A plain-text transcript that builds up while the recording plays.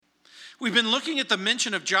We've been looking at the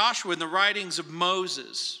mention of Joshua in the writings of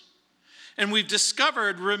Moses. And we've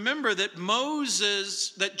discovered, remember, that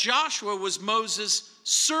Joshua was Moses'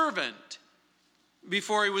 servant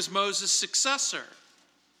before he was Moses' successor.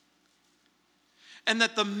 And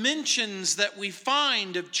that the mentions that we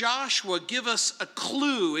find of Joshua give us a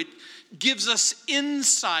clue. It gives us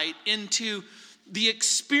insight into the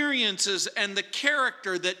experiences and the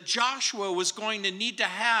character that Joshua was going to need to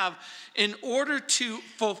have in order to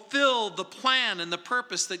fulfill the plan and the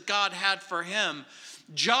purpose that God had for him.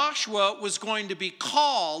 Joshua was going to be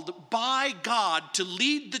called by God to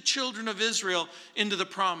lead the children of Israel into the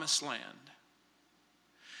promised land.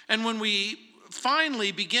 And when we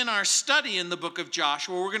finally begin our study in the book of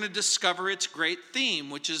Joshua, we're going to discover its great theme,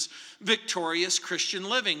 which is victorious Christian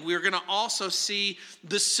living. We're going to also see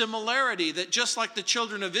the similarity that just like the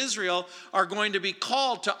children of Israel are going to be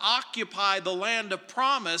called to occupy the land of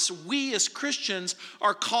promise, we as Christians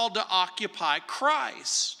are called to occupy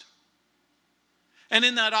Christ. And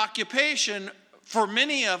in that occupation, for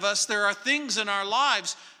many of us, there are things in our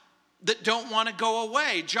lives that don't want to go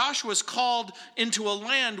away. Joshua's called into a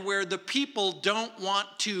land where the people don't want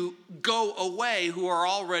to go away who are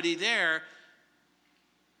already there.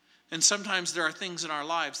 And sometimes there are things in our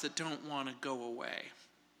lives that don't want to go away,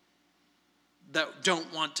 that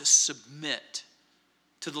don't want to submit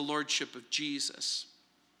to the lordship of Jesus.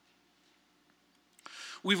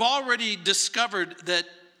 We've already discovered that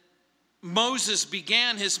Moses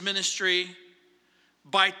began his ministry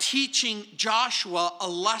by teaching Joshua a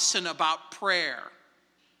lesson about prayer.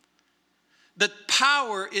 That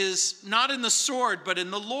power is not in the sword, but in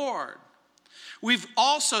the Lord. We've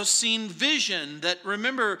also seen vision. That,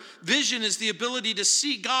 remember, vision is the ability to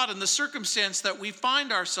see God in the circumstance that we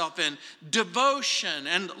find ourselves in. Devotion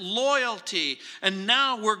and loyalty. And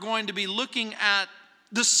now we're going to be looking at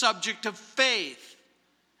the subject of faith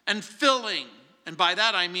and filling. And by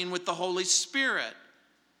that I mean with the Holy Spirit.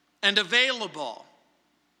 And available.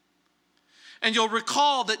 And you'll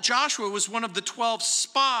recall that Joshua was one of the 12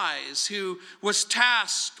 spies who was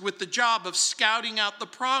tasked with the job of scouting out the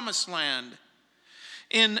promised land.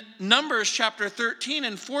 In Numbers chapter 13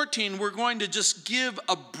 and 14, we're going to just give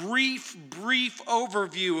a brief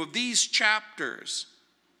overview of these chapters.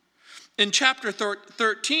 In chapter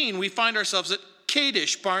 13, we find ourselves at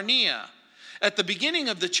Kadesh Barnea. At the beginning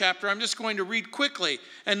of the chapter, I'm just going to read quickly.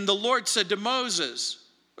 And the Lord spoke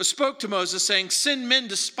to Moses, saying, "Send men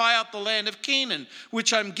to spy out the land of Canaan,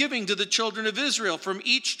 which I'm giving to the children of Israel. From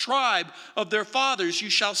each tribe of their fathers you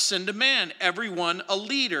shall send a man, every one a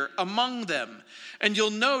leader among them." And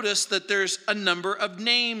you'll notice that there's a number of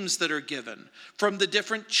names that are given from the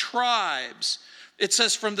different tribes. It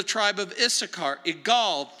says from the tribe of Issachar,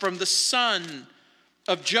 Igal, from the son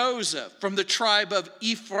of Joseph, from the tribe of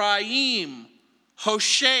Ephraim,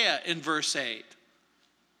 Hoshea in verse 8.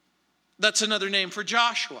 That's another name for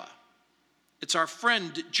Joshua. It's our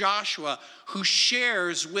friend Joshua who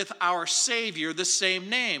shares with our Savior the same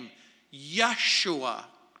name, Yeshua,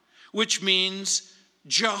 which means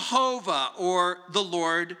Jehovah or the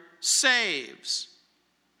Lord saves.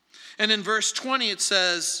 And in verse 20 it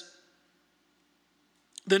says,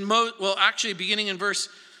 beginning in verse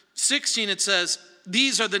 16 it says,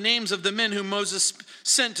 "These are the names of the men whom Moses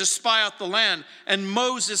sent to spy out the land. And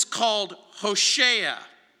Moses called Hoshea,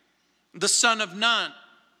 the son of Nun,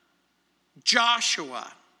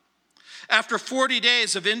 Joshua. After 40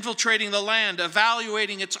 days of infiltrating the land,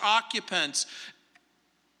 evaluating its occupants,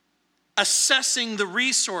 assessing the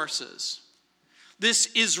resources, this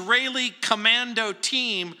Israeli commando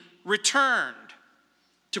team returned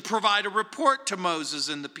to provide a report to Moses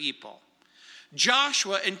and the people.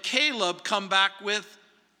 Joshua and Caleb come back with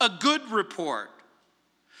a good report.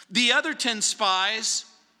 The other 10 spies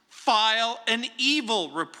file an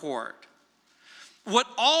evil report. What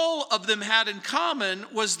all of them had in common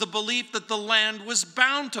was the belief that the land was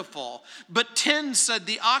bountiful. But 10 said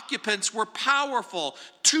the occupants were powerful,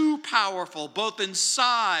 too powerful, both in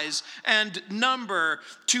size and number,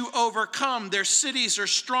 to overcome. Their cities or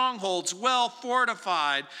strongholds, well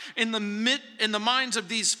fortified. In the minds of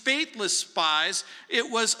these faithless spies,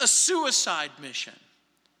 it was a suicide mission.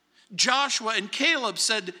 Joshua and Caleb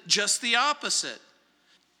said just the opposite.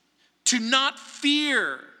 To not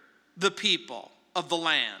fear the people of the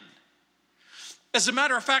land. As a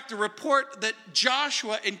matter of fact, the report that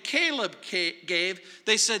Joshua and Caleb gave,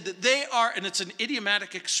 they said that they are, and it's an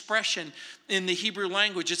idiomatic expression in the Hebrew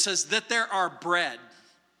language, it says that there are bread.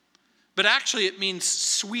 But actually it means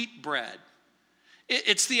sweet bread.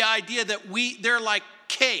 It's the idea that they're like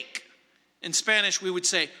cake. In Spanish we would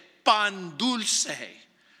say pan dulce.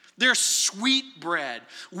 They're sweet bread.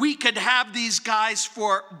 We could have these guys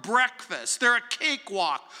for breakfast. They're a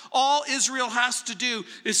cakewalk. All Israel has to do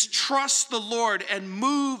is trust the Lord and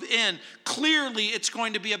move in. Clearly, it's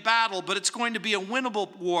going to be a battle, but it's going to be a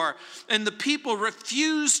winnable war. And the people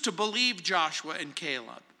refused to believe Joshua and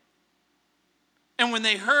Caleb. And when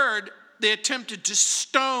they heard, they attempted to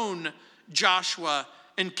stone Joshua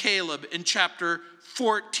and Caleb in chapter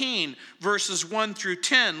 14, verses 1 through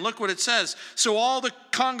 10. Look what it says. So all the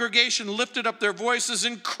congregation lifted up their voices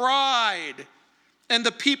and cried, and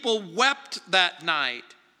the people wept that night.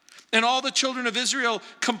 And all the children of Israel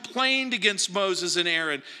complained against Moses and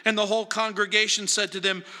Aaron. And the whole congregation said to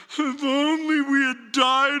them, if only we had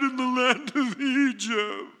died in the land of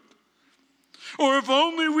Egypt. Or if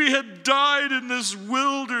only we had died in this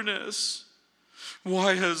wilderness.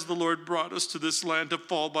 Why has the Lord brought us to this land to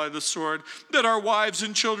fall by the sword, that our wives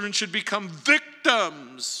and children should become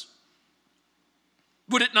victims?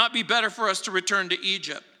 Would it not be better for us to return to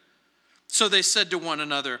Egypt? So they said to one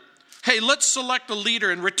another, hey, let's select a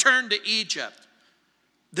leader and return to Egypt.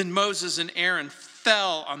 Then Moses and Aaron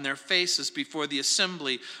fell on their faces before the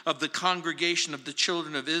assembly of the congregation of the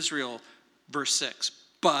children of Israel. Verse 6,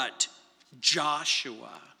 but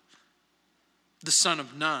Joshua, the son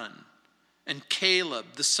of Nun, and Caleb,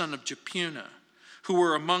 the son of Jephunneh, who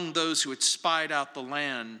were among those who had spied out the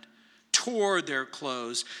land, tore their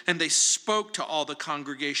clothes, and they spoke to all the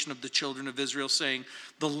congregation of the children of Israel, saying,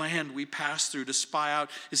 the land we passed through to spy out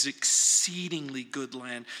is exceedingly good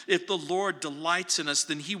land. If the Lord delights in us,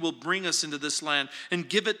 then he will bring us into this land and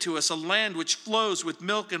give it to us, a land which flows with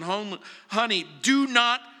milk and honey. Do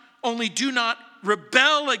not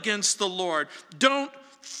rebel against the Lord. Don't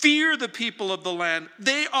fear the people of the land.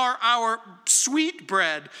 They are our sweet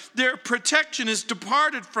bread. Their protection is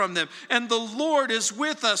departed from them, and the Lord is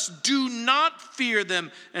with us. Do not fear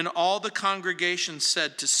them. And all the congregation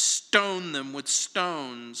said to stone them with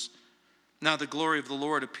stones. Now the glory of the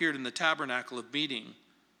Lord appeared in the tabernacle of meeting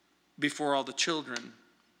before all the children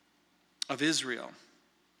of Israel.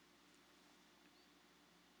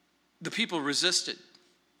 The people resisted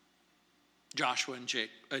Joshua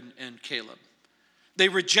and Caleb. They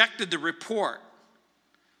rejected the report.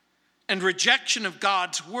 And rejection of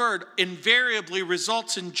God's word invariably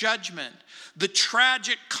results in judgment. The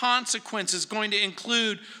tragic consequence is going to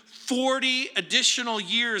include 40 additional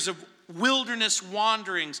years of wilderness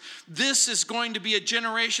wanderings. This is going to be a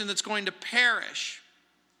generation that's going to perish.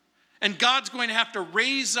 And God's going to have to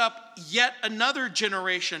raise up yet another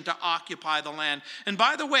generation to occupy the land. And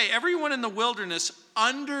by the way, everyone in the wilderness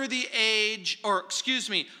over the age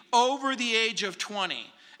of 20,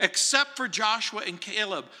 except for Joshua and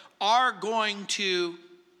Caleb, are going to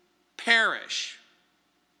perish.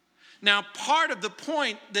 Now, part of the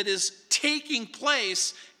point that is taking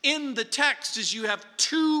place in the text is you have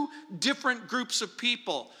two different groups of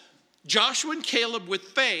people. Joshua and Caleb with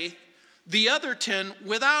faith, the other 10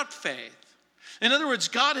 without faith. In other words,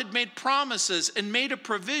 God had made promises and made a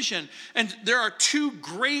provision, and there are two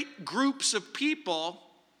great groups of people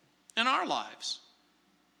in our lives.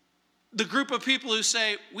 The group of people who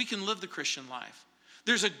say, we can live the Christian life.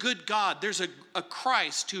 There's a good God. There's a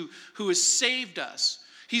Christ who has saved us.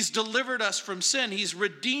 He's delivered us from sin. He's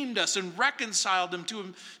redeemed us and reconciled them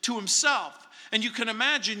to himself. And you can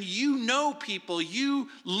imagine, you know people, you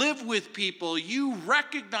live with people, you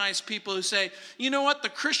recognize people who say, you know what, the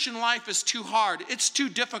Christian life is too hard. It's too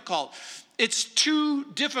difficult. It's too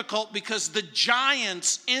difficult because the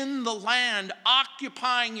giants in the land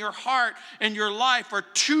occupying your heart and your life are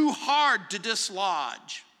too hard to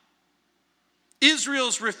dislodge.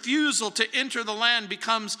 Israel's refusal to enter the land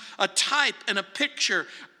becomes a type and a picture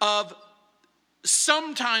of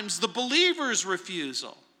sometimes the believer's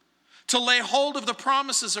refusal to lay hold of the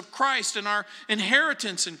promises of Christ and our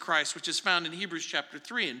inheritance in Christ, which is found in Hebrews chapter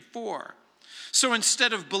 3 and 4. So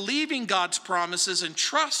instead of believing God's promises and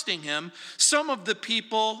trusting him, some of the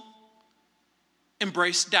people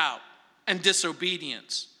embraced doubt and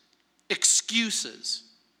disobedience, excuses,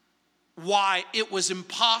 why it was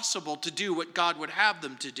impossible to do what God would have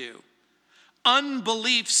them to do.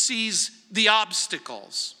 Unbelief sees the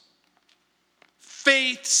obstacles.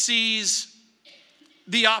 Faith sees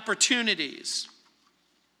the opportunities.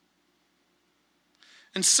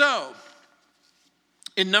 And so,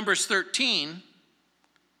 in Numbers 13,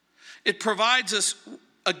 it provides us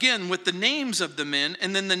again with the names of the men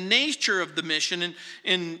and then the nature of the mission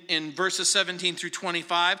in verses 17 through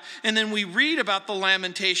 25. And then we read about the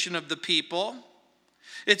lamentation of the people.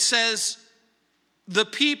 It says the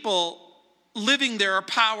people living there are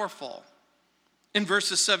powerful in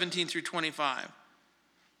verses 17 through 25.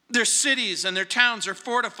 Their cities and their towns are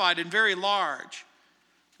fortified and very large.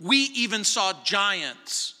 We even saw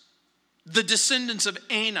giants, the descendants of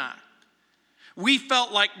Anak. We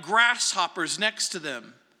felt like grasshoppers next to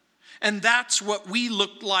them. And that's what we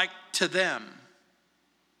looked like to them.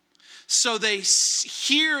 So they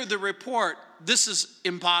hear the report, this is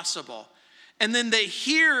impossible. And then they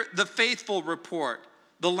hear the faithful report.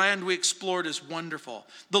 The land we explored is wonderful.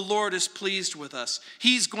 The Lord is pleased with us.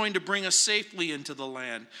 He's going to bring us safely into the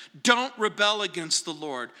land. Don't rebel against the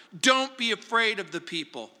Lord. Don't be afraid of the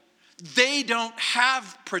people. They don't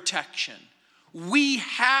have protection. We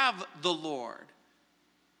have the Lord.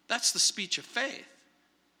 That's the speech of faith.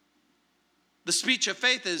 The speech of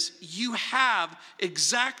faith is you have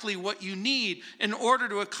exactly what you need in order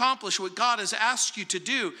to accomplish what God has asked you to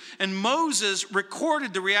do. And Moses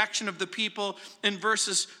recorded the reaction of the people in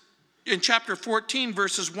chapter 14,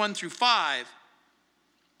 verses 1 through 5,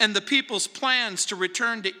 and the people's plans to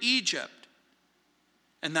return to Egypt.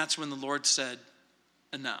 And that's when the Lord said,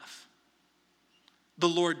 enough. The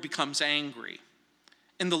Lord becomes angry.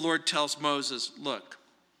 And the Lord tells Moses, look,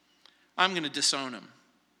 I'm going to disown him.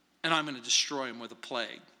 And I'm going to destroy him with a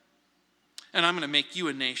plague. And I'm going to make you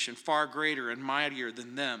a nation far greater and mightier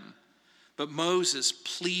than them. But Moses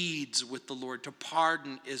pleads with the Lord to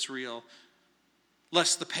pardon Israel,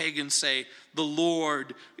 lest the pagans say, the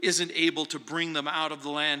Lord isn't able to bring them out of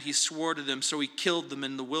the land he swore to them, so he killed them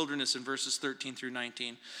in the wilderness in verses 13 through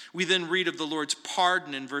 19. We then read of the Lord's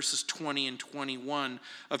pardon in verses 20 and 21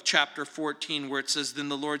 of chapter 14, where it says, then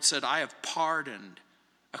the Lord said, I have pardoned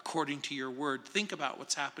according to your word. Think about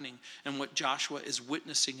what's happening and what Joshua is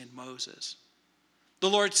witnessing in Moses. The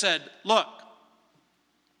Lord said, look,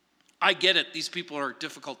 I get it. These people are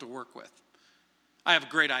difficult to work with. I have a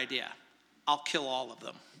great idea. I'll kill all of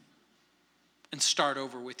them and start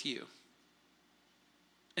over with you.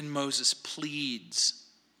 And Moses pleads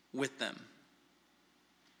with them.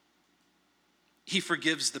 He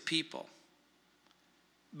forgives the people.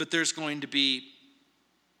 But there's going to be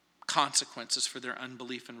consequences for their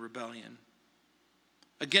unbelief and rebellion.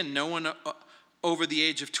 Again, no one over the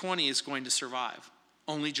age of 20 is going to survive.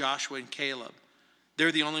 Only Joshua and Caleb.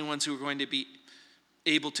 They're the only ones who are going to be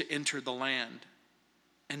able to enter the land.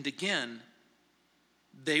 And again,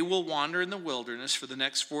 they will wander in the wilderness for the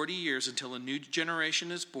next 40 years until a new generation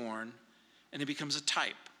is born, and it becomes a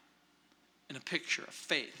type and a picture of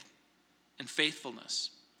faith and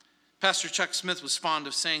faithfulness. Pastor Chuck Smith was fond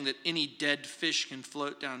of saying that any dead fish can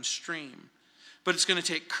float downstream, but it's going to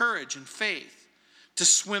take courage and faith to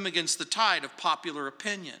swim against the tide of popular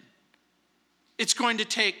opinion. It's going to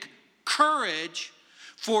take courage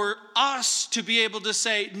for us to be able to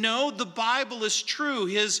say, no, the Bible is true.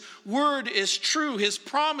 His word is true. His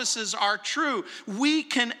promises are true. We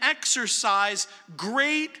can exercise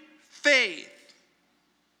great faith.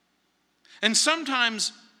 And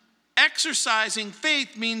sometimes exercising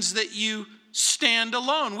faith means that you stand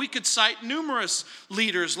alone. We could cite numerous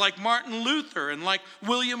leaders like Martin Luther and like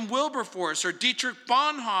William Wilberforce or Dietrich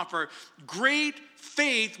Bonhoeffer. Great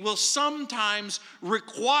faith will sometimes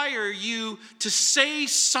require you to say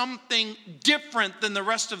something different than the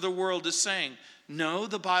rest of the world is saying. No,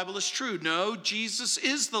 the Bible is true. No, Jesus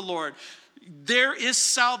is the Lord. There is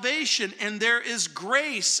salvation and there is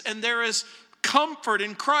grace and there is comfort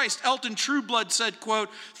in Christ. Elton Trueblood said,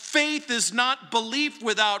 quote, faith is not belief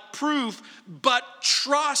without proof, but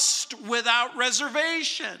trust without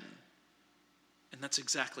reservation. And that's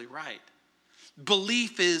exactly right.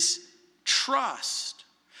 Belief is trust.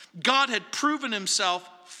 God had proven himself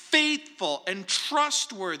faithful and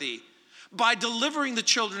trustworthy by delivering the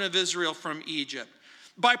children of Israel from Egypt,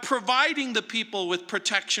 by providing the people with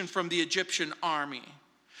protection from the Egyptian army.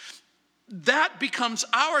 That becomes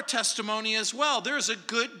our testimony as well. There's a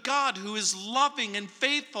good God who is loving and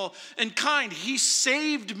faithful and kind. He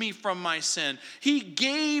saved me from my sin. He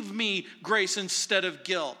gave me grace instead of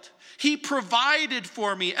guilt. He provided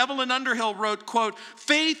for me. Evelyn Underhill wrote, quote,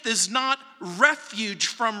 faith is not refuge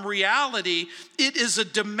from reality. It is a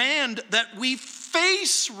demand that we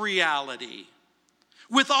face reality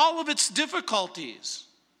with all of its difficulties,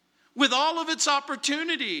 with all of its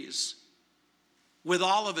opportunities, with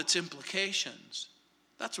all of its implications.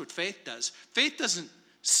 That's what faith does. Faith doesn't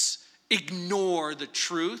ignore the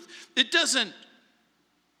truth. It doesn't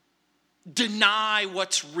deny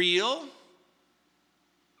what's real.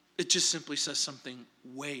 It just simply says something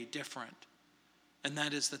way different. And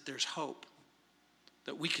that is that there's hope,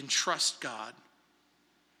 that we can trust God.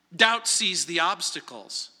 Doubt sees the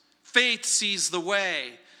obstacles. Faith sees the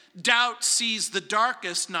way. Doubt sees the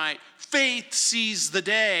darkest night. Faith sees the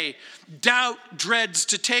day. Doubt dreads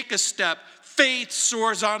to take a step. Faith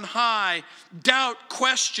soars on high. Doubt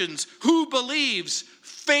questions. Who believes?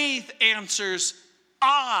 Faith answers,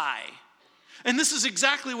 And this is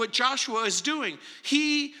exactly what Joshua is doing.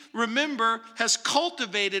 He, remember, has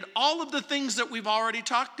cultivated all of the things that we've already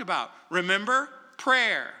talked about. Remember,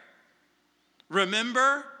 prayer.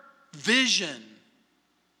 Remember, vision.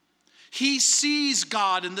 He sees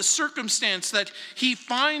God in the circumstance that he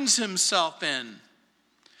finds himself in.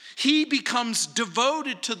 He becomes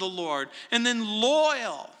devoted to the Lord and then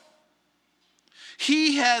loyal.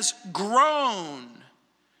 He has grown.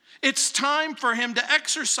 It's time for him to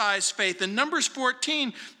exercise faith. And Numbers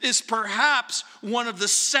 14 is perhaps one of the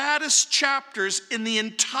saddest chapters in the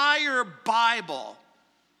entire Bible,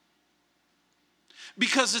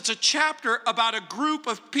 because it's a chapter about a group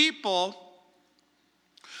of people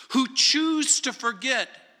who choose to forget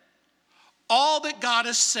all that God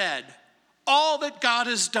has said, all that God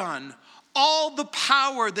has done, all the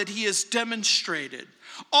power that he has demonstrated,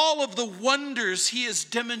 all of the wonders he has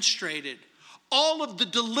demonstrated, all of the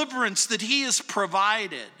deliverance that he has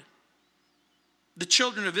provided. The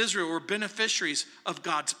children of Israel were beneficiaries of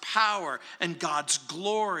God's power and God's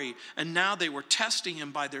glory, and now they were testing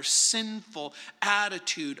him by their sinful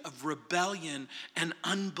attitude of rebellion and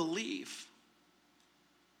unbelief.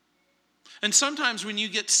 And sometimes when you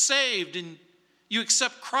get saved and you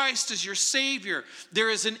accept Christ as your Savior, there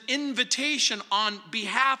is an invitation on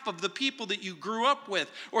behalf of the people that you grew up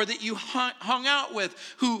with or that you hung out with,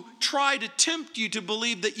 who try to tempt you to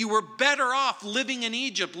believe that you were better off living in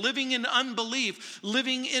Egypt, living in unbelief,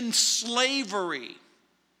 living in slavery.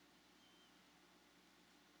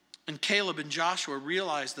 And Caleb and Joshua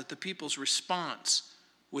realized that the people's response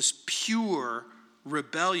was pure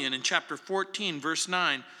rebellion. In chapter 14, verse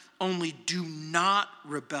 9, only do not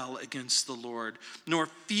rebel against the Lord, nor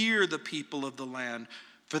fear the people of the land,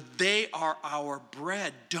 for they are our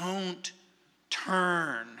bread. Don't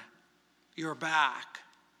turn your back.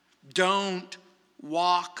 Don't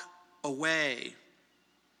walk away.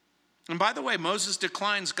 And by the way, Moses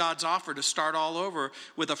declines God's offer to start all over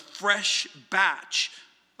with a fresh batch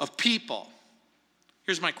of people.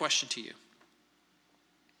 Here's my question to you.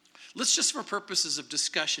 Let's just, for purposes of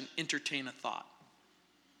discussion, entertain a thought.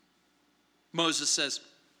 Moses says,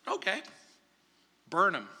 okay,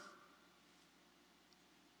 burn them.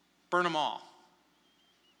 Burn them all.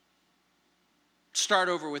 Start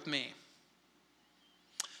over with me.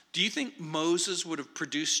 Do you think Moses would have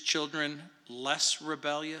produced children less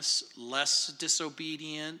rebellious, less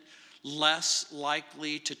disobedient, less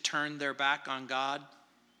likely to turn their back on God?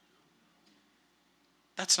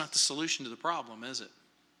 That's not the solution to the problem, is it?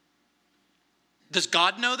 Does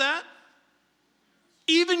God know that?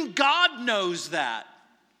 Even God knows that.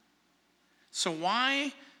 So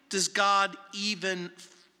why does God even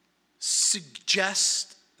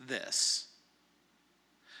suggest this?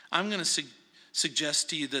 I'm going to suggest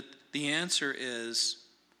to you that the answer is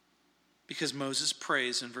because Moses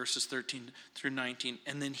prays in verses 13 through 19,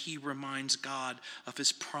 and then he reminds God of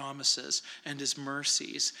his promises and his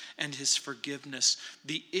mercies and his forgiveness.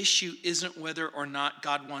 The issue isn't whether or not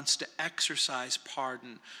God wants to exercise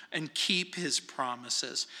pardon and keep his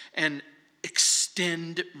promises and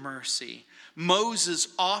extend mercy. Moses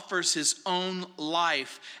offers his own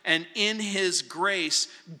life, and in his grace,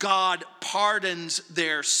 God pardons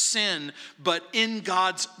their sin. But in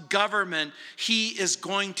God's government, he is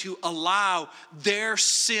going to allow their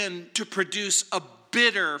sin to produce a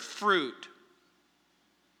bitter fruit.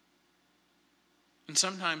 And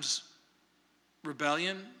sometimes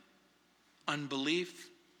rebellion, unbelief,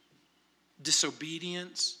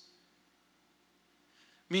 disobedience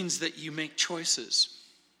means that you make choices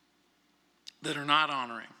that are not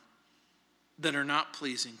honoring, that are not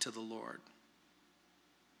pleasing to the Lord.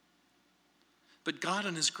 But God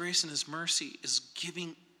in his grace and his mercy is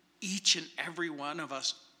giving each and every one of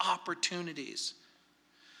us opportunities.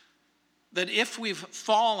 That if we've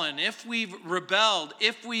fallen, if we've rebelled,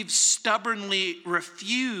 if we've stubbornly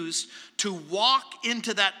refused to walk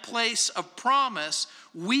into that place of promise,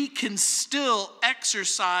 we can still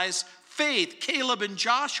exercise faith. Caleb and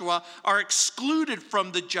Joshua are excluded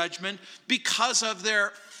from the judgment because of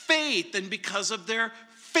their faith and because of their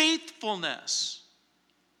faithfulness.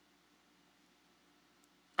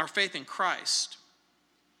 Our faith in Christ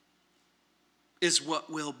is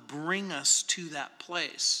what will bring us to that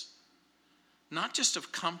place, not just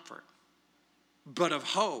of comfort, but of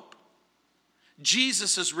hope.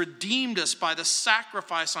 Jesus has redeemed us by the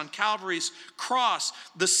sacrifice on Calvary's cross.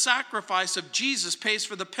 The sacrifice of Jesus pays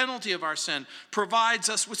for the penalty of our sin, provides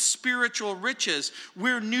us with spiritual riches.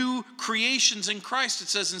 We're new creations in Christ. It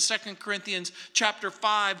says in 2 Corinthians chapter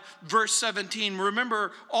 5, verse 17,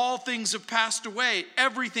 remember, all things have passed away.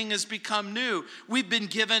 Everything has become new. We've been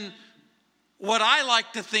given what I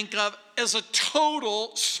like to think of as a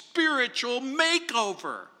total spiritual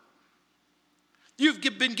makeover. You've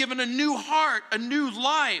been given a new heart, a new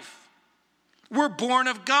life. We're born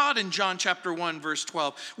of God in John chapter 1, verse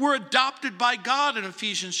 12. We're adopted by God in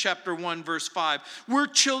Ephesians chapter 1, verse 5. We're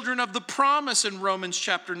children of the promise in Romans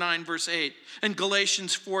chapter 9, verse 8, and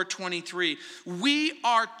Galatians 4:23. We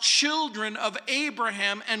are children of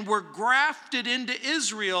Abraham, and we're grafted into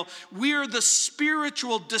Israel. We are the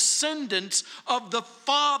spiritual descendants of the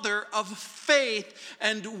father of faith,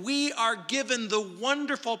 and we are given the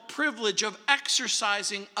wonderful privilege of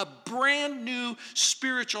exercising a brand new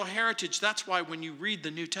spiritual heritage. That's why when you read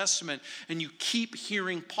the New Testament and you keep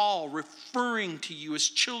hearing Paul referring to you as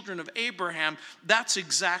children of Abraham, that's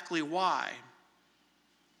exactly why.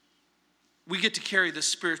 We get to carry this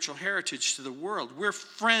spiritual heritage to the world. We're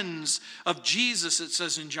friends of Jesus, it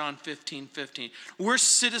says in John 15:15. We're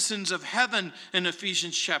citizens of heaven in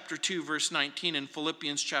Ephesians chapter 2, verse 19, and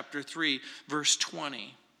Philippians chapter 3, verse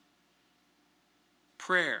 20.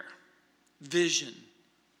 Prayer, vision,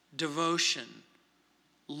 devotion,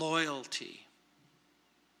 loyalty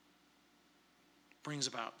brings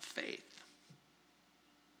about faith,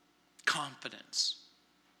 confidence,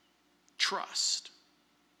 trust.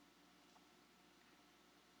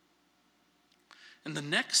 And the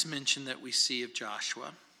next mention that we see of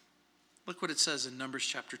Joshua, look what it says in Numbers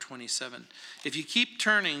chapter 27. If you keep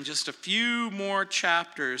turning just a few more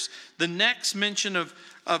chapters, the next mention of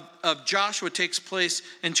Joshua takes place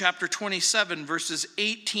in chapter 27, verses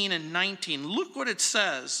 18 and 19. Look what it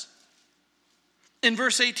says. In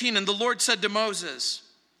verse 18, and the Lord said to Moses,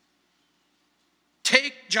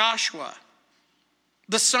 take Joshua,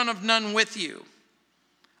 the son of Nun, with you,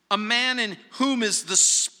 a man in whom is the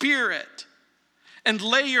Spirit, and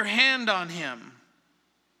lay your hand on him,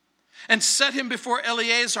 and set him before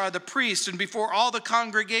Eleazar the priest and before all the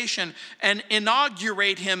congregation, and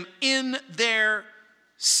inaugurate him in their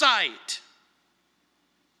sight.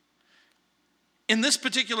 In this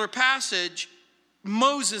particular passage,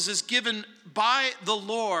 Moses is given by the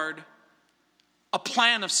Lord a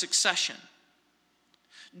plan of succession.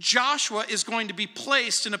 Joshua is going to be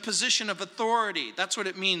placed in a position of authority. That's what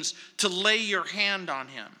it means to lay your hand on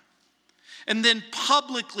him. And then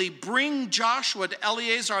publicly bring Joshua to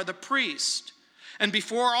Eleazar the priest, and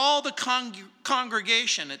before all the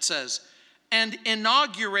congregation, it says, and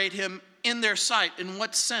inaugurate him in their sight. In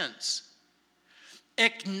what sense?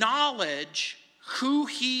 Acknowledge who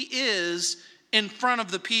he is in front of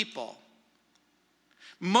the people.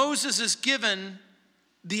 Moses is given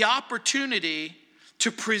the opportunity to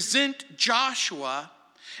present Joshua,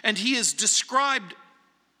 and he is described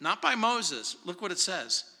not by Moses. Look what it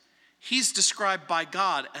says. He's described by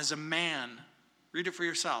God as a man. Read it for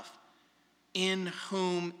yourself. In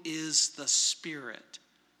whom is the Spirit.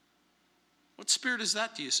 What spirit is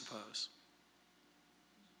that, do you suppose?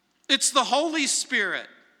 It's the Holy Spirit.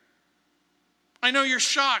 I know you're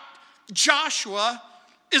shocked. Joshua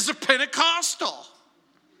is a Pentecostal.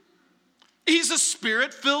 He's a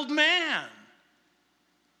Spirit-filled man.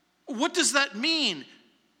 What does that mean?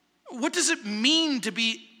 What does it mean to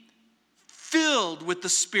be filled with the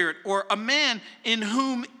Spirit, or a man in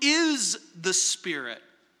whom is the Spirit?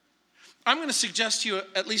 I'm going to suggest to you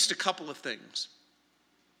at least a couple of things.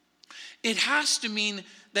 It has to mean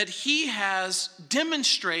that he has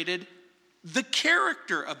demonstrated the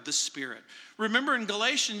character of the Spirit. Remember in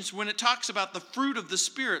Galatians when it talks about the fruit of the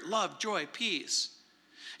Spirit, love, joy, peace.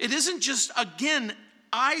 It isn't just, again,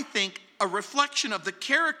 I think, a reflection of the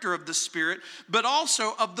character of the Spirit, but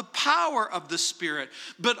also of the power of the Spirit.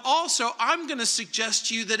 But also, I'm going to suggest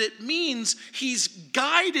to you that it means he's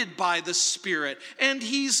guided by the Spirit and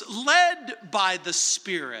he's led by the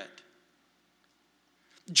Spirit.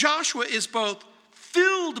 Joshua is both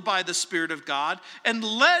filled by the Spirit of God and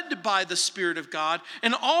led by the Spirit of God,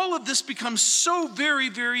 and all of this becomes so very,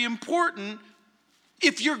 very important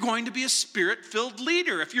if you're going to be a Spirit-filled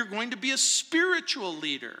leader, if you're going to be a spiritual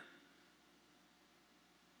leader.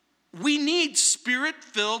 We need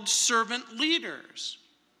Spirit-filled servant leaders.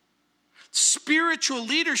 Spiritual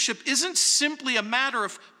leadership isn't simply a matter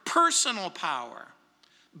of personal power,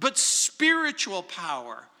 but spiritual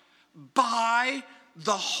power by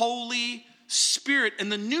the Holy Spirit.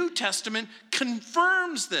 And the New Testament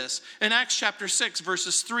confirms this. In Acts chapter 6,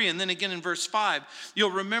 verses 3, and then again in verse 5,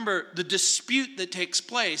 you'll remember the dispute that takes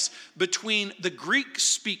place between the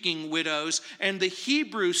Greek-speaking widows and the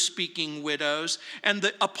Hebrew-speaking widows. And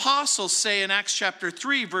the apostles say in Acts chapter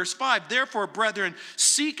 3, verse 5, therefore, brethren,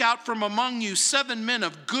 seek out from among you 7 men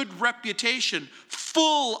of good reputation,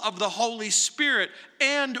 full of the Holy Spirit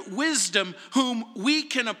and wisdom, whom we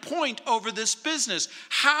can appoint over this business.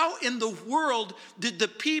 How in the world did the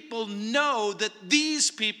people know that these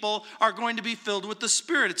people are going to be filled with the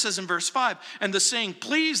Spirit? It says in verse 5, and the saying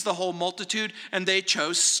pleased the whole multitude, and they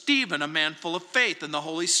chose Stephen, a man full of faith and the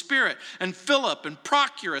Holy Spirit, and Philip, and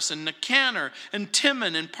Prochorus, and Nicanor, and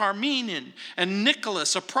Timon, and Parmenan, and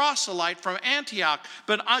Nicholas, a proselyte from Antioch.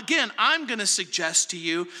 But again, I'm going to suggest to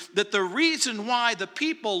you that the reason why the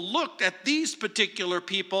people looked at these particular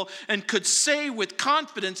people and could say with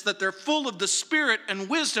confidence that they're full of the Spirit and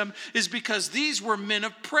wisdom is because these were men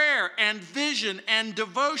of prayer and vision and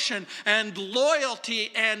devotion and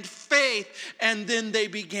loyalty and faith. And then they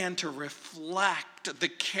began to reflect the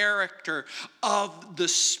character of the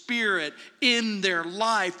Spirit in their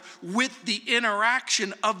life with the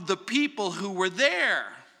interaction of the people who were there.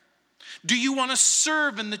 Do you want to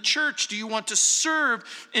serve in the church? Do you want to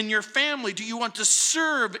serve in your family? Do you want to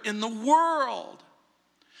serve in the world?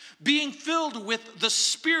 Being filled with the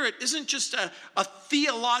Spirit isn't just a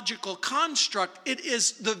theological construct. It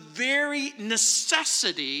is the very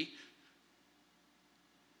necessity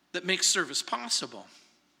that makes service possible.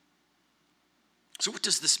 So what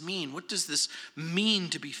does this mean? What does this mean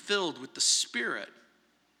to be filled with the Spirit?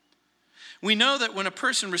 We know that when a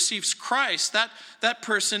person receives Christ, that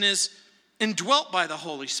person is indwelt by the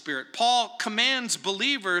Holy Spirit. Paul commands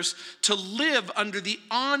believers to live under the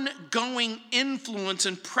ongoing influence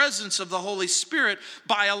and presence of the Holy Spirit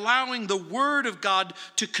by allowing the Word of God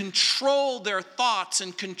to control their thoughts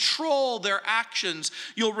and control their actions.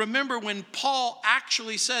 You'll remember when Paul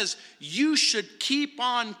actually says, you should keep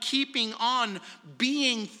on keeping on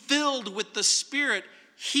being filled with the Spirit.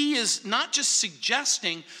 He is not just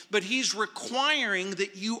suggesting, but he's requiring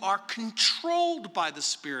that you are controlled by the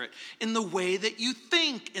Spirit in the way that you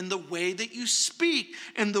think, in the way that you speak,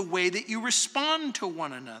 in the way that you respond to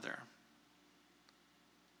one another.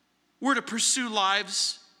 We're to pursue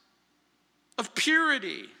lives of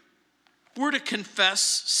purity. We're to confess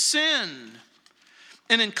sin.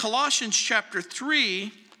 And in Colossians chapter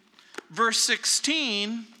 3, verse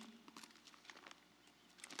 16,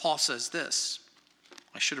 Paul says this.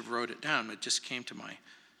 I should have wrote it down, but it just came to my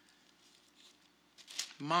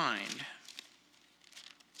mind.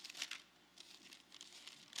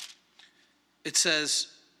 It says,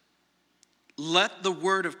 let the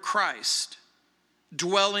word of Christ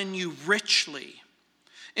dwell in you richly,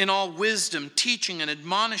 in all wisdom, teaching and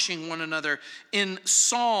admonishing one another in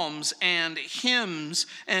psalms and hymns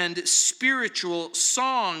and spiritual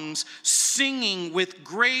songs, singing with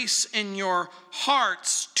grace in your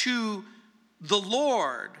hearts to the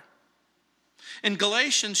Lord. In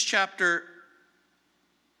Galatians chapter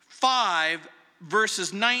 5,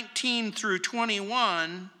 verses 19 through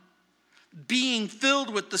 21, being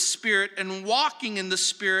filled with the Spirit and walking in the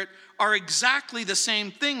Spirit are exactly the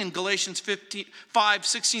same thing in Galatians 5,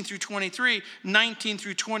 16 through 23, 19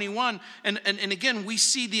 through 21. And again, we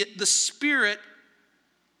see the Spirit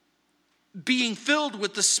being filled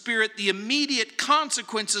with the Spirit, the immediate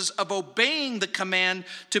consequences of obeying the command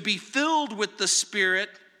to be filled with the Spirit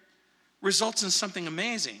results in something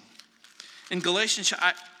amazing. In Galatians,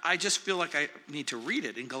 I just feel like I need to read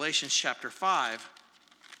it. In Galatians chapter 5,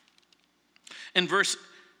 in verse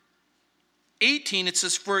 18, it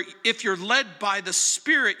says, for if you're led by the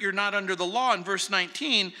Spirit, you're not under the law. In verse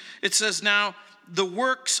 19, it says, now the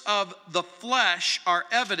works of the flesh are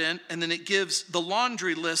evident, and then it gives the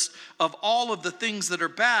laundry list of all of the things that are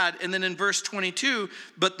bad. And then in verse 22,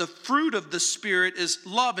 but the fruit of the Spirit is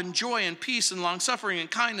love and joy and peace and long-suffering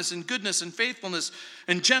and kindness and goodness and faithfulness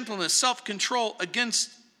and gentleness, self-control.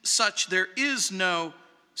 Against such there is no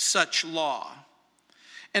such law.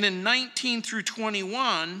 And in 19 through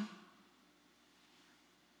 21,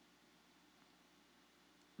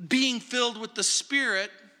 being filled with the Spirit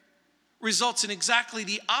results in exactly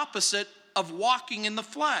the opposite of walking in the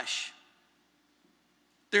flesh.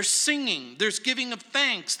 There's singing, there's giving of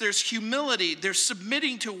thanks, there's humility, there's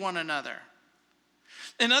submitting to one another.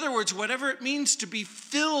 In other words, whatever it means to be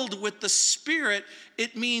filled with the Spirit,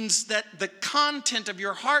 it means that the content of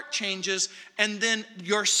your heart changes and then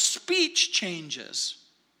your speech changes.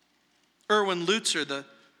 Erwin Lutzer, the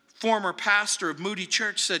former pastor of Moody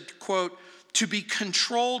Church, said, quote, to be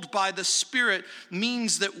controlled by the Spirit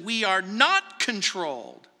means that we are not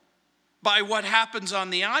controlled by what happens on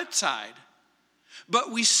the outside,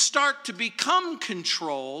 but we start to become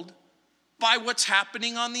controlled by what's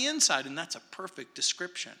happening on the inside. And that's a perfect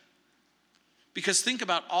description. Because think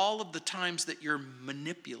about all of the times that you're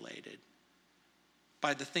manipulated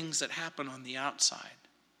by the things that happen on the outside.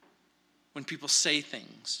 When people say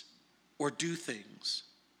things or do things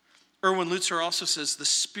Erwin Lutzer also says the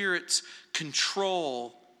Spirit's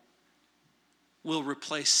control will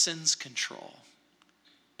replace sin's control.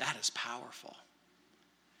 That is powerful.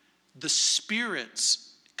 The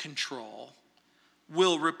Spirit's control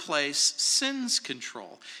will replace sin's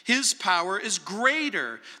control. His power is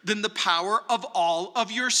greater than the power of all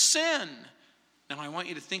of your sin. Now, I want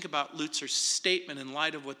you to think about Lutzer's statement in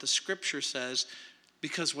light of what the Scripture says,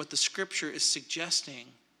 because what the Scripture is suggesting,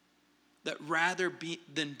 that rather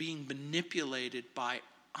than being manipulated by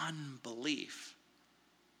unbelief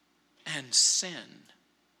and sin,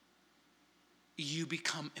 you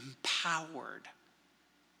become empowered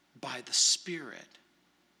by the Spirit.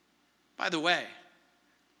 By the way,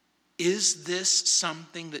 is this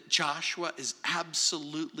something that Joshua is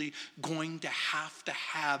absolutely going to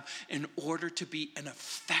have in order to be an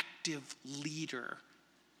effective leader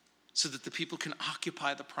so that the people can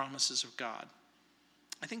occupy the promises of God?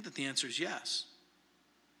 I think that the answer is yes.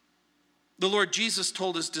 The Lord Jesus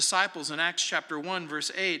told his disciples in Acts chapter 1,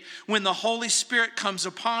 verse 8, when the Holy Spirit comes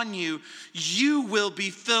upon you, you will be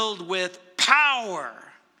filled with power.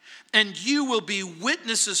 And you will be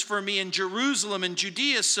witnesses for me in Jerusalem and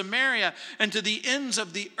Judea, Samaria, and to the ends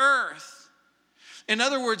of the earth. In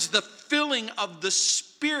other words, the filling of the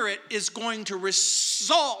Spirit is going to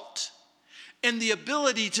result in the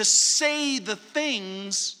ability to say the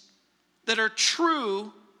things that are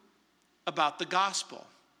true about the gospel.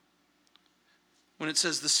 When it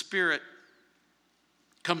says the Spirit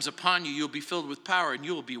comes upon you, you'll be filled with power and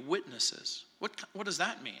you will be witnesses. What does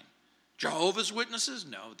that mean? Jehovah's Witnesses?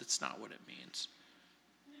 No, that's not what it means.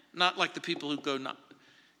 Not like the people who go not.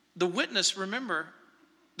 The witness, remember,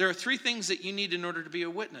 there are three things that you need in order to be a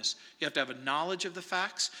witness. You have to have a knowledge of the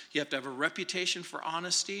facts, you have to have a reputation for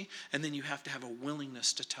honesty, and then you have to have a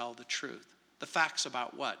willingness to tell the truth. The facts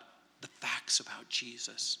about what? The facts about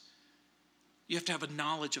Jesus. You have to have a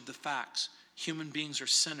knowledge of the facts. Human beings are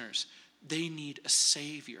sinners. They need a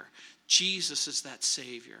Savior. Jesus is that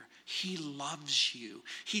Savior. He loves you.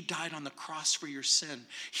 He died on the cross for your sin.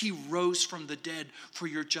 He rose from the dead for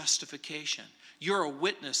your justification. You're a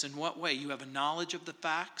witness in what way? You have a knowledge of the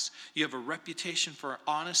facts, you have a reputation for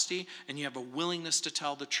honesty, and you have a willingness to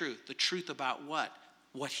tell the truth. The truth about what?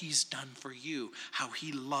 What he's done for you, how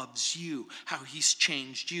he loves you, how he's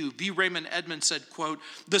changed you. V. Raymond Edmonds said, quote,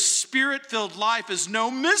 the Spirit-filled life is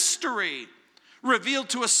no mystery revealed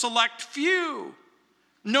to a select few.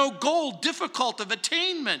 No goal difficult of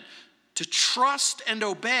attainment. To trust and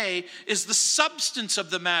obey is the substance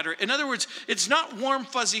of the matter. In other words, it's not warm,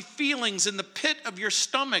 fuzzy feelings in the pit of your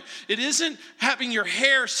stomach. It isn't having your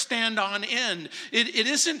hair stand on end. It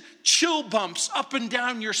isn't chill bumps up and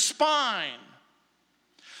down your spine.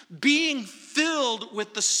 Being filled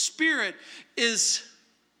with the Spirit is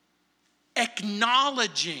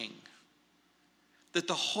acknowledging that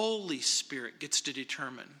the Holy Spirit gets to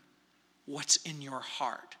determine what's in your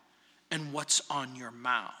heart and what's on your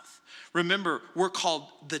mouth. Remember, we're called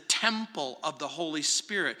the temple of the Holy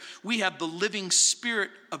Spirit. We have the living Spirit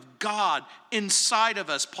of God inside of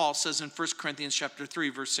us, Paul says in 1 Corinthians chapter 3,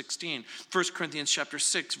 verse 16, 1 Corinthians chapter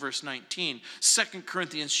 6, verse 19, 2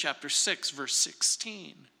 Corinthians chapter 6, verse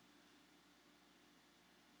 16.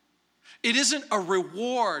 It isn't a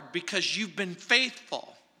reward because you've been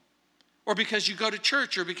faithful, or because you go to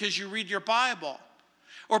church, or because you read your Bible,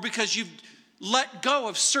 or because you've let go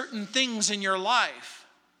of certain things in your life.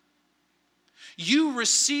 You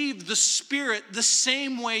receive the Spirit the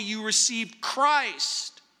same way you received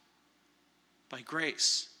Christ, by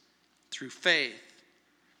grace, through faith.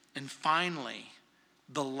 And finally,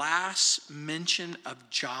 the last mention of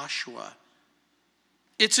Joshua.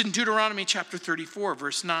 It's in Deuteronomy chapter 34,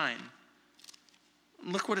 verse 9.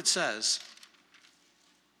 Look what it says.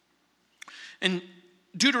 In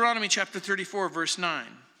Deuteronomy chapter 34, verse 9,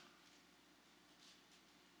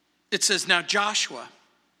 it says, now Joshua,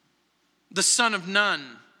 the son of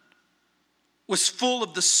Nun, was full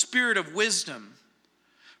of the spirit of wisdom,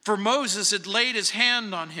 for Moses had laid his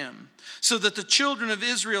hand on him, so that the children of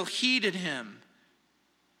Israel heeded him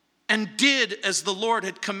and did as the Lord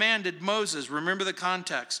had commanded Moses. Remember the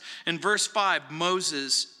context. In verse 5,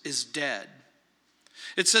 Moses is dead.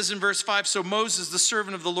 It says in verse 5, so Moses, the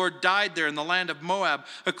servant of the Lord, died there in the land of Moab,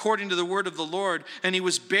 according to the word of the Lord, and he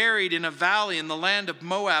was buried in a valley in the land of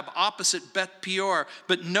Moab, opposite Beth Peor,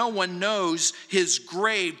 but no one knows his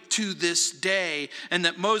grave to this day, and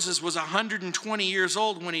that Moses was 120 years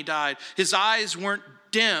old when he died. His eyes weren't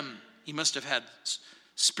dim. He must have had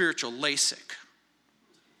spiritual LASIK.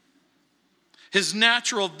 His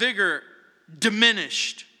natural vigor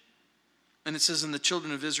diminished. And it says, and the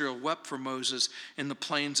children of Israel wept for Moses in the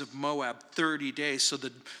plains of Moab 30 days. So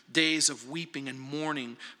the days of weeping and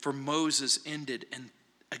mourning for Moses ended. And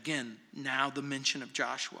again, now the mention of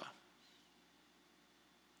Joshua.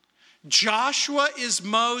 Joshua is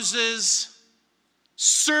Moses'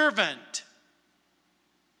 servant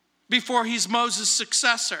before he's Moses'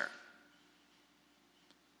 successor.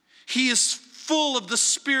 He is full of the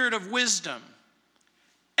spirit of wisdom,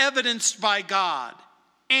 evidenced by God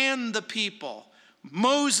and the people.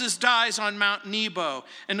 Moses dies on Mount Nebo.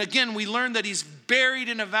 And again, we learn that he's buried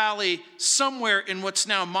in a valley somewhere in what's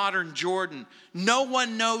now modern Jordan. No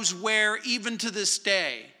one knows where, even to this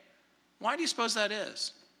day. Why do you suppose that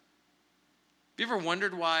is? Have you ever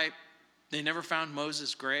wondered why they never found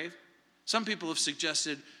Moses' grave? Some people have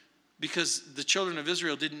suggested because the children of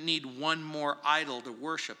Israel didn't need one more idol to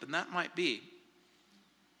worship, and that might be.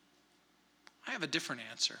 I have a different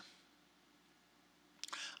answer.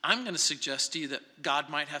 I'm going to suggest to you that God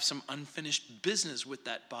might have some unfinished business with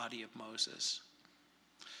that body of Moses.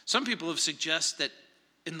 Some people have suggested that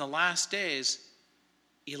in the last days,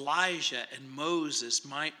 Elijah and Moses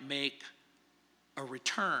might make a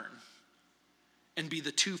return and be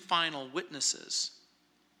the two final witnesses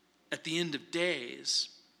at the end of days.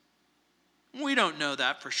 We don't know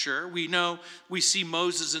that for sure. We know we see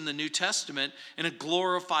Moses in the New Testament in a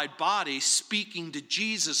glorified body speaking to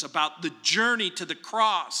Jesus about the journey to the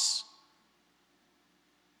cross.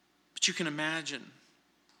 But you can imagine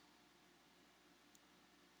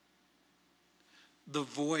the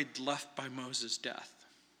void left by Moses' death.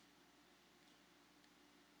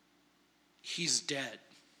 He's dead.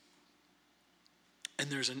 And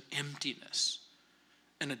there's an emptiness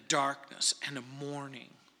and a darkness and a mourning.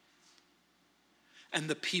 And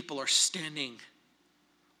the people are standing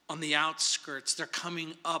on the outskirts. They're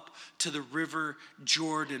coming up to the river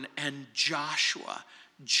Jordan. And Joshua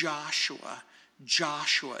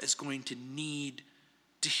is going to need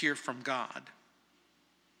to hear from God.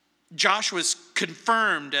 Joshua is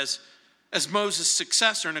confirmed as Moses'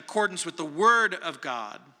 successor in accordance with the word of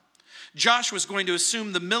God. Joshua is going to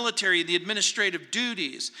assume the military, the administrative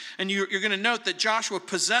duties. And you're going to note that Joshua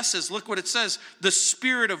possesses, look what it says, the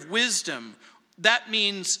spirit of wisdom. That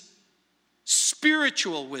means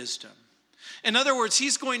spiritual wisdom. In other words,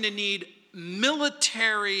 he's going to need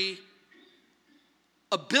military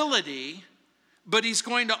ability, but he's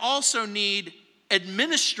going to also need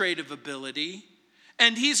administrative ability,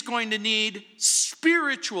 and he's going to need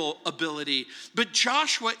spiritual ability. But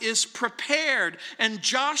Joshua is prepared, and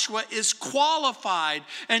Joshua is qualified,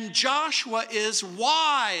 and Joshua is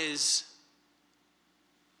wise.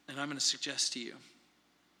 And I'm going to suggest to you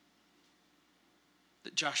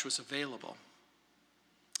that Joshua's available.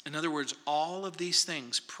 In other words, all of these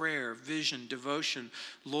things, prayer, vision, devotion,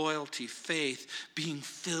 loyalty, faith, being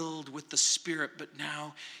filled with the Spirit, but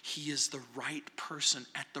now he is the right person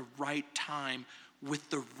at the right time with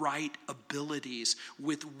the right abilities,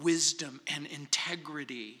 with wisdom and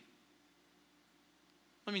integrity.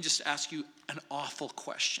 Let me just ask you an awful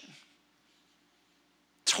question.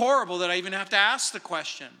 It's horrible that I even have to ask the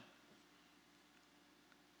question.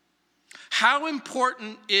 How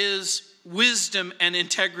important is wisdom and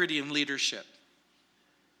integrity in leadership?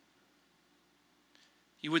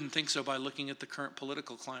 You wouldn't think so by looking at the current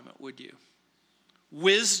political climate, would you?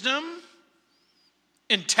 Wisdom,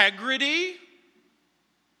 integrity.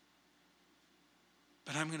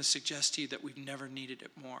 But I'm going to suggest to you that we've never needed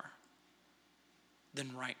it more than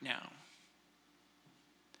right now.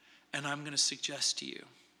 And I'm going to suggest to you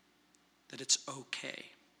that it's okay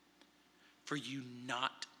for you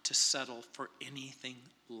not to settle for anything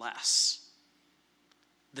less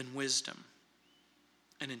than wisdom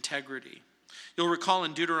and integrity. You'll recall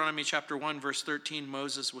in Deuteronomy chapter 1, verse 13,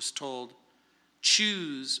 Moses was told,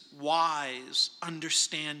 choose wise,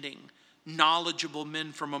 understanding, knowledgeable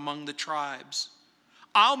men from among the tribes.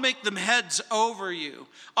 I'll make them heads over you.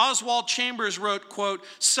 Oswald Chambers wrote, quote,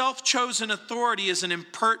 self-chosen authority is an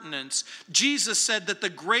impertinence. Jesus said that the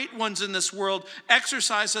great ones in this world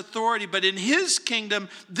exercise authority, but in his kingdom,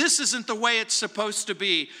 this isn't the way it's supposed to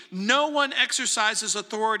be. No one exercises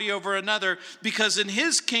authority over another because in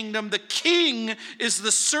his kingdom, the king is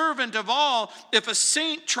the servant of all. If a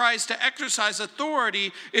saint tries to exercise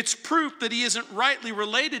authority, it's proof that he isn't rightly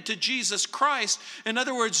related to Jesus Christ. In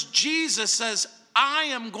other words, Jesus says, I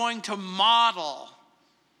am going to model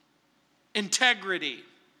integrity,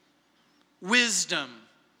 wisdom,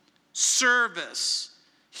 service,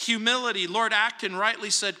 humility. Lord Acton rightly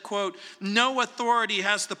said, quote, no authority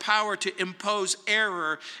has the power to impose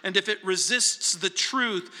error, and if it resists the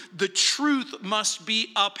truth must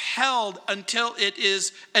be upheld until it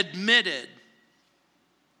is admitted.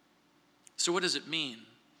 So what does it mean?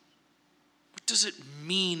 What does it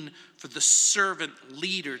mean for the servant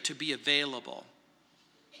leader to be available?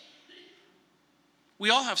 We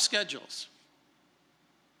all have schedules.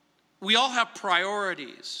 We all have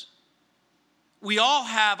priorities. We all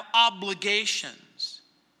have obligations.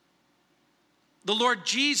 The Lord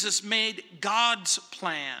Jesus made God's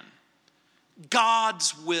plan,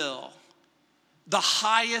 God's will, the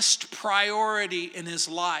highest priority in his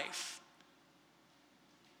life.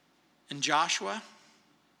 And Joshua's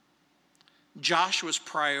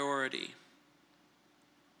priority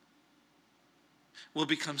will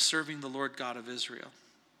become serving the Lord God of Israel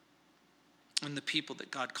and the people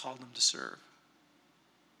that God called him to serve.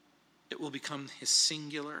 It will become his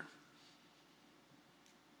singular,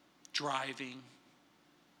 driving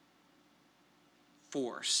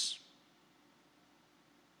force.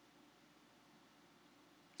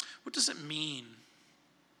 What does it mean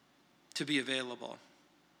to be available?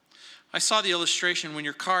 I saw the illustration when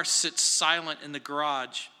your car sits silent in the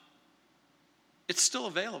garage. It's still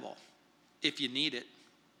available if you need it.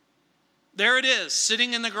 There it is,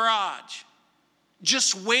 sitting in the garage,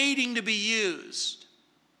 just waiting to be used.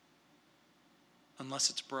 Unless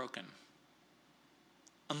it's broken.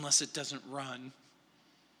 Unless it doesn't run.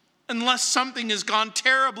 Unless something has gone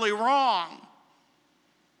terribly wrong.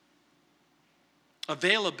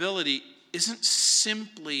 Availability isn't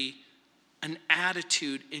simply an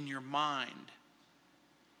attitude in your mind.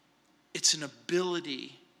 It's an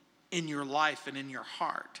ability in your life and in your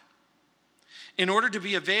heart. In order to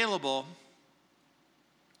be available,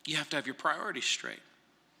 you have to have your priorities straight.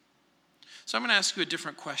 So I'm going to ask you a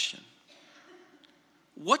different question.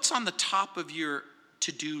 What's on the top of your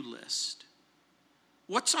to-do list?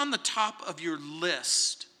 What's on the top of your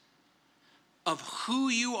list of who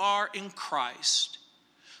you are in Christ,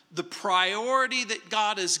 the priority that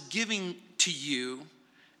God is giving to you,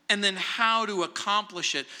 and then how to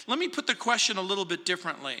accomplish it? Let me put the question a little bit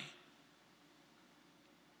differently.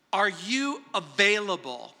 Are you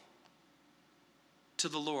available to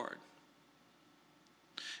the Lord?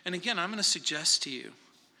 And again, I'm going to suggest to you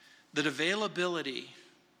that availability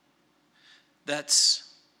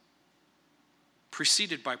that's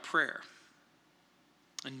preceded by prayer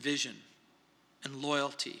and vision and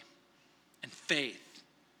loyalty and faith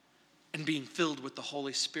and being filled with the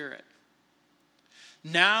Holy Spirit.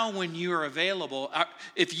 Now when you are available,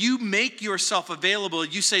 if you make yourself available,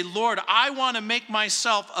 you say, Lord, I want to make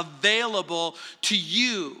myself available to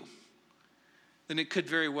you, then it could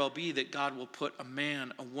very well be that God will put a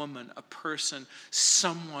man, a woman, a person,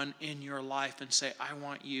 someone in your life and say, I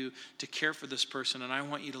want you to care for this person, and I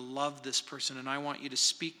want you to love this person, and I want you to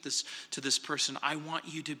speak this to this person. I want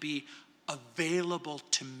you to be available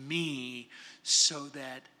to me so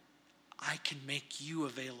that I can make you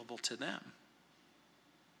available to them.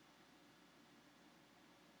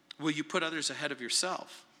 Will you put others ahead of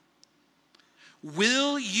yourself?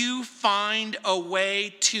 Will you find a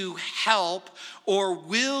way to help, or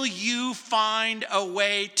will you find a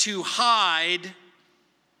way to hide?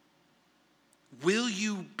 Will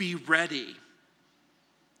you be ready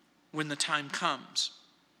when the time comes?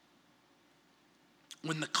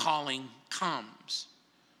 When the calling comes?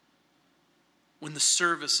 When the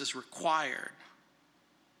service is required?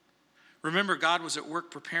 Remember, God was at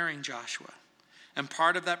work preparing Joshua, and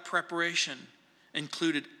part of that preparation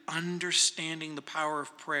included understanding the power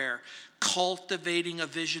of prayer, cultivating a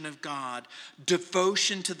vision of God,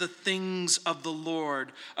 devotion to the things of the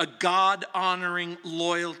Lord, a God-honoring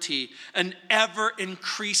loyalty, an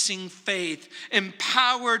ever-increasing faith,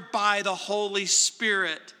 empowered by the Holy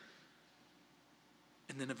Spirit,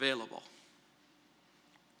 and then available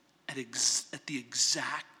at the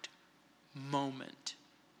exact moment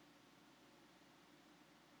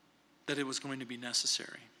that it was going to be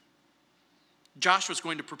necessary. Joshua was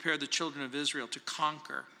going to prepare the children of Israel to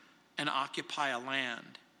conquer and occupy a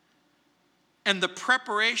land. And the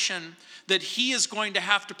preparation that he is going to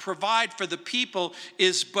have to provide for the people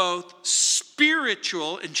is both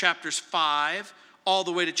spiritual in chapters 5 all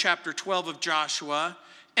the way to chapter 12 of Joshua,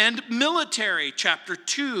 and military, chapter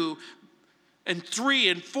 2 and 3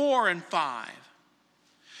 and 4 and 5.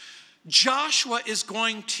 Joshua is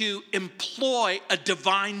going to employ a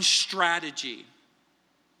divine strategy.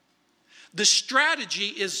 The strategy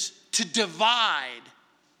is to divide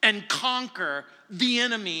and conquer the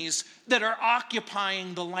enemies that are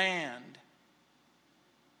occupying the land.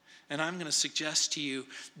 And I'm going to suggest to you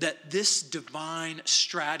that this divine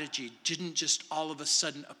strategy didn't just all of a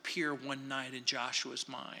sudden appear one night in Joshua's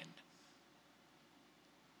mind.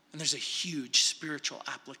 And there's a huge spiritual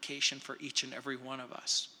application for each and every one of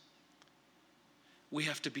us. We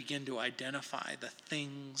have to begin to identify the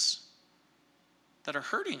things that are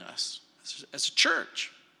hurting us as a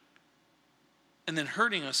church, and then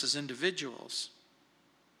hurting us as individuals.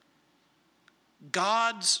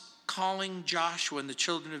 God's calling Joshua and the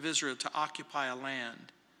children of Israel to occupy a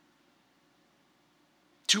land.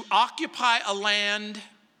 To occupy a land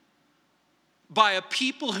by a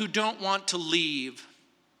people who don't want to leave.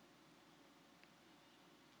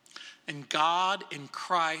 And God in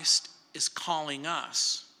Christ is calling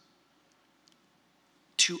us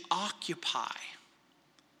to occupy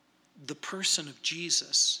the person of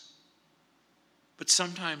Jesus. But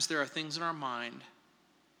sometimes there are things in our mind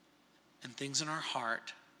and things in our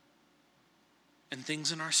heart and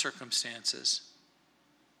things in our circumstances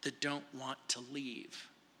that don't want to leave.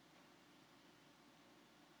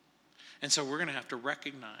 And so we're going to have to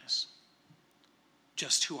recognize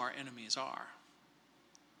just who our enemies are.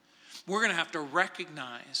 We're going to have to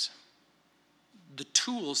recognize the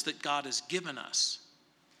tools that God has given us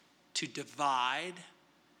to divide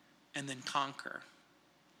and then conquer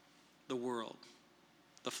the world,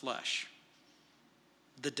 the flesh,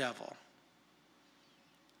 the devil.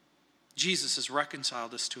 Jesus has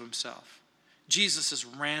reconciled us to himself. Jesus has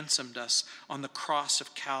ransomed us on the cross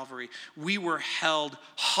of Calvary. We were held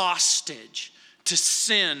hostage to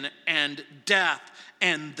sin and death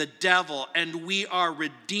and the devil, and we are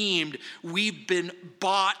redeemed. We've been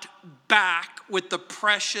bought back with the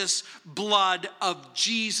precious blood of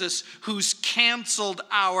Jesus, who's canceled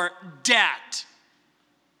our debt.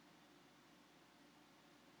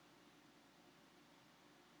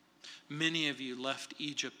 Many of you left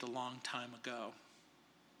Egypt a long time ago.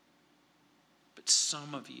 But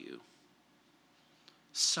some of you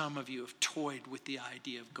have toyed with the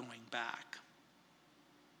idea of going back.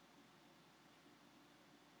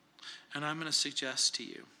 And I'm going to suggest to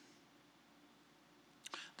you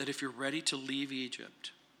that if you're ready to leave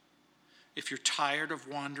Egypt, if you're tired of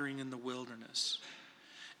wandering in the wilderness,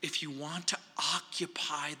 if you want to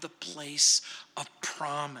occupy the place of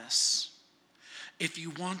promise, if you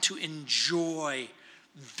want to enjoy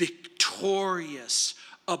victorious,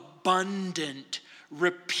 abundant,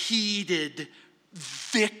 repeated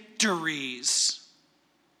victories,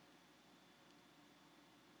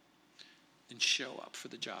 then show up for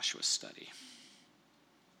the Joshua study.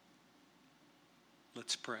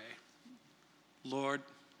 Let's pray. Lord,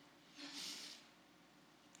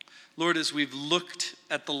 as we've looked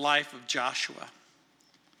at the life of Joshua,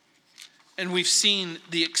 and we've seen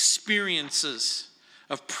the experiences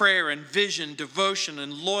of prayer and vision, devotion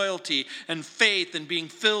and loyalty and faith and being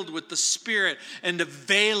filled with the Spirit and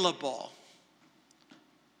available.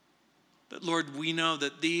 But Lord, we know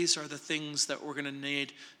that these are the things that we're going to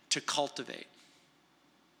need to cultivate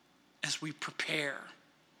as we prepare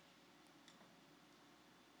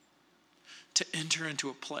to enter into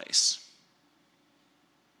a place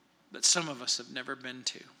that some of us have never been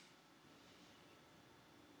to.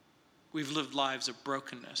 We've lived lives of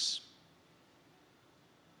brokenness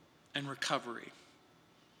and recovery,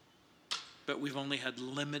 but we've only had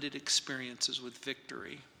limited experiences with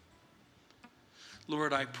victory.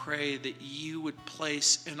 Lord, I pray that you would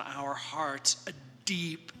place in our hearts a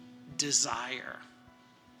deep desire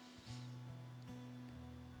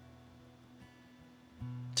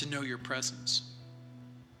to know your presence,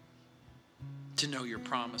 to know your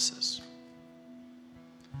promises,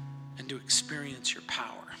 and to experience your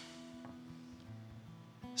power,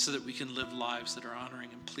 so that we can live lives that are honoring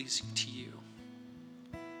and pleasing to you.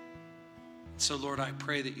 So, Lord, I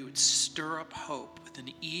pray that you would stir up hope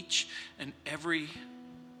within each and every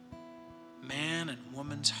man and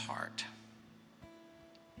woman's heart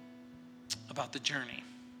about the journey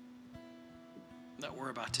that we're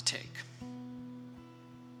about to take.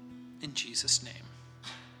 In Jesus' name.